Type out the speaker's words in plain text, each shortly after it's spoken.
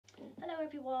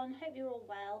everyone, hope you're all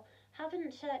well.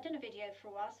 Haven't done a video for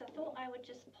a while, so I thought I would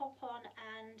just pop on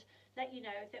and let you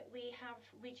know that we have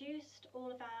reduced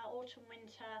all of our autumn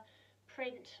winter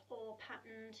print or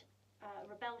patterned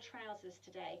Robell trousers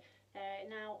today. They're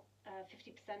now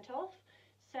 50% off.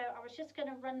 So I was just going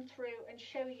to run through and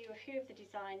show you a few of the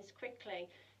designs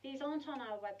quickly. These aren't on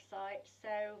our website,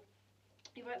 so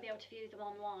you won't be able to view them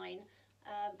online.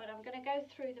 But I'm going to go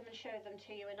through them and show them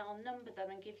to you, and I'll number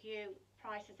them and give you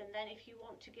prices, and then if you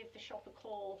want to give the shop a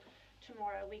call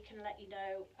tomorrow, we can let you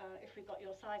know if we've got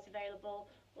your size available,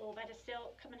 or better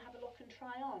still, come and have a look and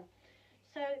try on.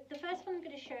 So the first one I'm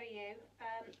going to show you,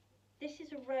 this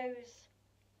is a rose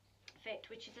fit,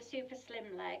 which is a super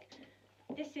slim leg.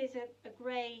 This is a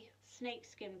grey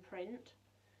snakeskin print,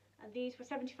 and these were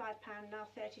 £75, now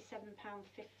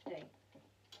 £37.50.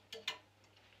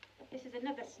 This is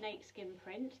another snakeskin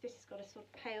print. This has got a sort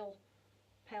of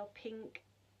pale pink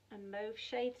and mauve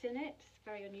shades in it. It's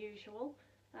very unusual.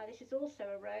 This is also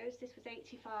a rose. This was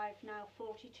 £85, now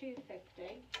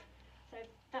 £42.50. So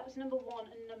that was number 1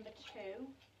 and number 2.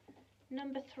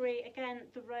 Number 3, again,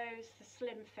 the rose, the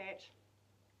slim fit.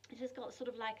 It has got sort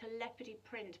of like a leopardy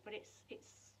print, but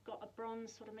it's got a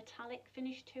bronze sort of metallic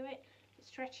finish to it. It's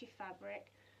stretchy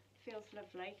fabric. Feels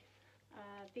lovely.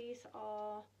 These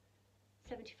are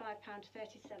 £75,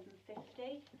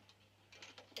 £37.50.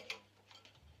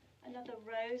 Another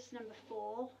rose, number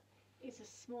 4, is a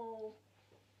small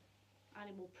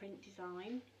animal print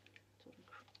design, sort of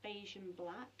beige and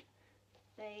black.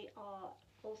 They are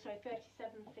also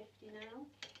 £37.50 now.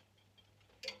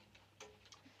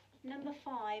 Number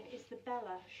 5 is the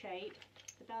Bella shape.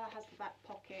 The Bella has the back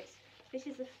pockets. This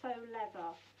is a faux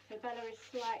leather. So Bella is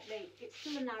slightly, it's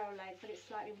still a narrow leg, but it's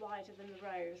slightly wider than the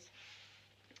rose.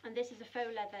 And this is a faux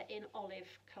leather in olive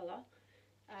colour.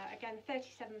 Again,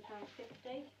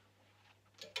 £37.50.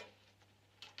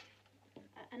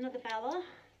 Another Bella.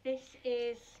 This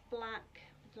is black,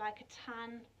 like a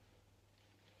tan,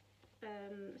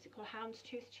 what's it called,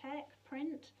 houndstooth check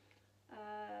print.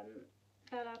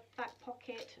 Bella back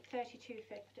pocket,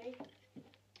 £32.50.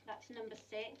 That's number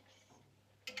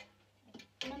 6.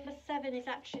 Number 7 is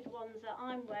actually the ones that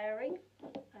I'm wearing,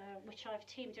 which I've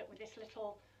teamed up with this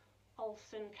little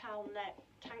Olsen cowl neck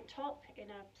tank top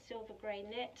in a silver grey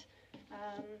knit,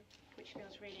 which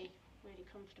feels really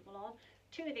comfortable on.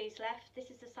 2 of these left. This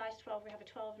is the size 12. We have a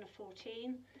 12 and a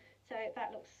 14. So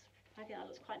that looks, I think that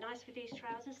looks quite nice with these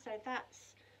trousers. So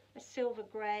that's a silver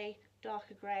grey,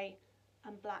 darker grey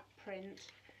and black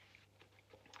print.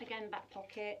 Again, back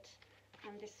pocket.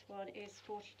 And this one is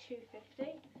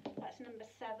 £42.50. That's number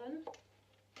 7.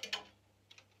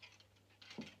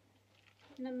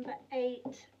 Number 8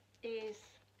 is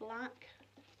black.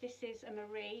 This is a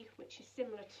Marie, which is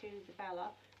similar to the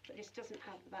Bella, but this doesn't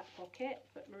have the back pocket,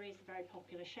 but Marie's a very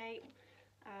popular shape.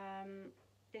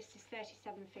 This is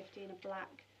 £37.50 in a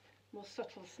black, more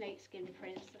subtle snakeskin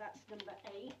print, so that's number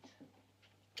 8.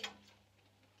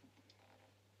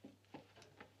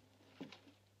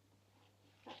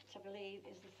 That, I believe,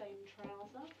 is the same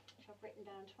trouser, which I've written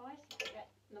down twice. Get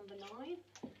number 9.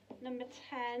 Number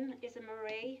 10 is a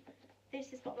Marie. This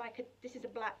has got like this is a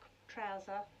black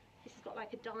trouser. This has got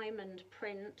like a diamond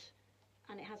print,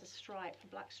 and it has a stripe, a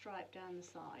black stripe down the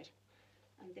side.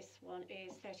 And this one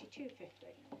is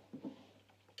 £32.50.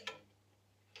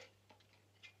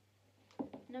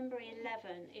 Number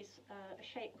 11 is a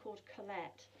shape called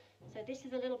Colette. So this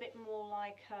is a little bit more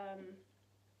like a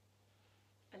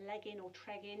legging or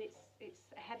tregging.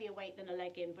 It's a heavier weight than a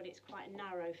legging, but it's quite a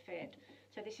narrow fit.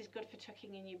 So this is good for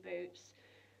tucking in your boots.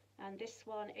 And this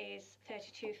one is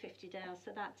 £32.50 now,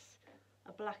 so that's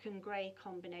a black and grey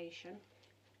combination.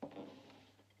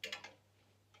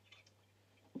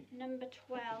 Number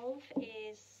 12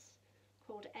 is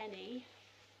called Any.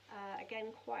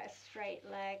 Again, quite a straight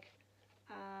leg,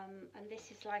 and this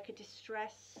is like a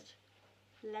distressed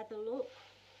leather look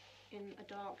in a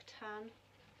dark tan,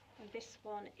 and this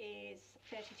one is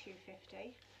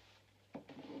 £32.50.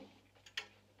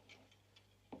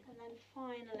 And then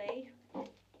finally,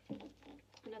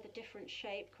 another different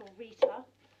shape called Rita.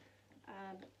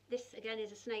 This again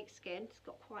is a snakeskin. It's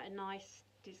got quite a nice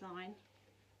design.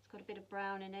 It's got a bit of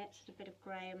brown in it, a bit of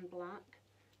grey and black,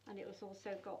 and it was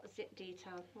also got a zip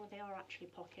detail. Well, they are actually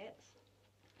pockets,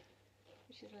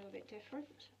 which is a little bit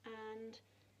different. And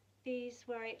these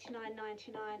were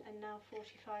 £89.99 and now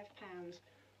 £45.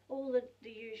 All the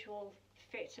usual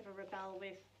fit of a Robell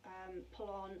with pull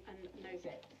on and no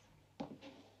zips.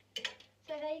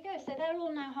 So there you go. So they're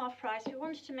all now half price. We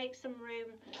wanted to make some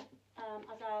room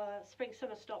as our spring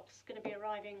summer stock's going to be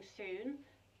arriving soon.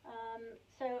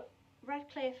 So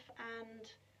Radcliffe and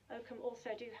Oakham also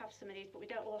do have some of these, but we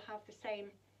don't all have the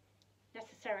same,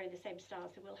 necessarily the same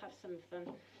styles, so we'll have some of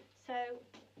them. So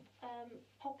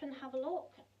pop and have a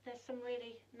look. There's some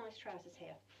really nice trousers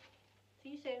here. See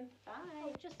you soon. Bye.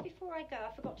 Oh, just before I go,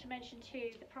 I forgot to mention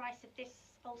too the price of this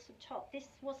Olsen top. This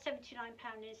was £79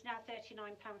 and is now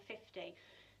 £39.50.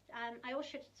 I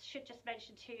also should just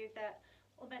mention too that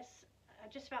almost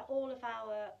just about all of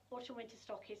our autumn winter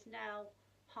stock is now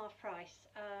half price.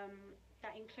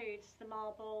 That includes the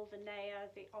marble, the Naya,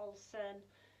 the Olsen,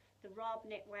 the Rob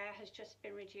knitwear has just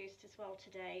been reduced as well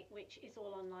today, which is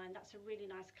all online. That's a really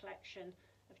nice collection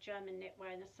of German knitwear,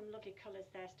 and there's some lovely colours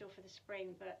there still for the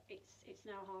spring, but it's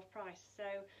now half price.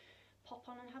 So pop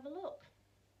on and have a look.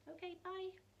 Okay,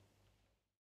 bye.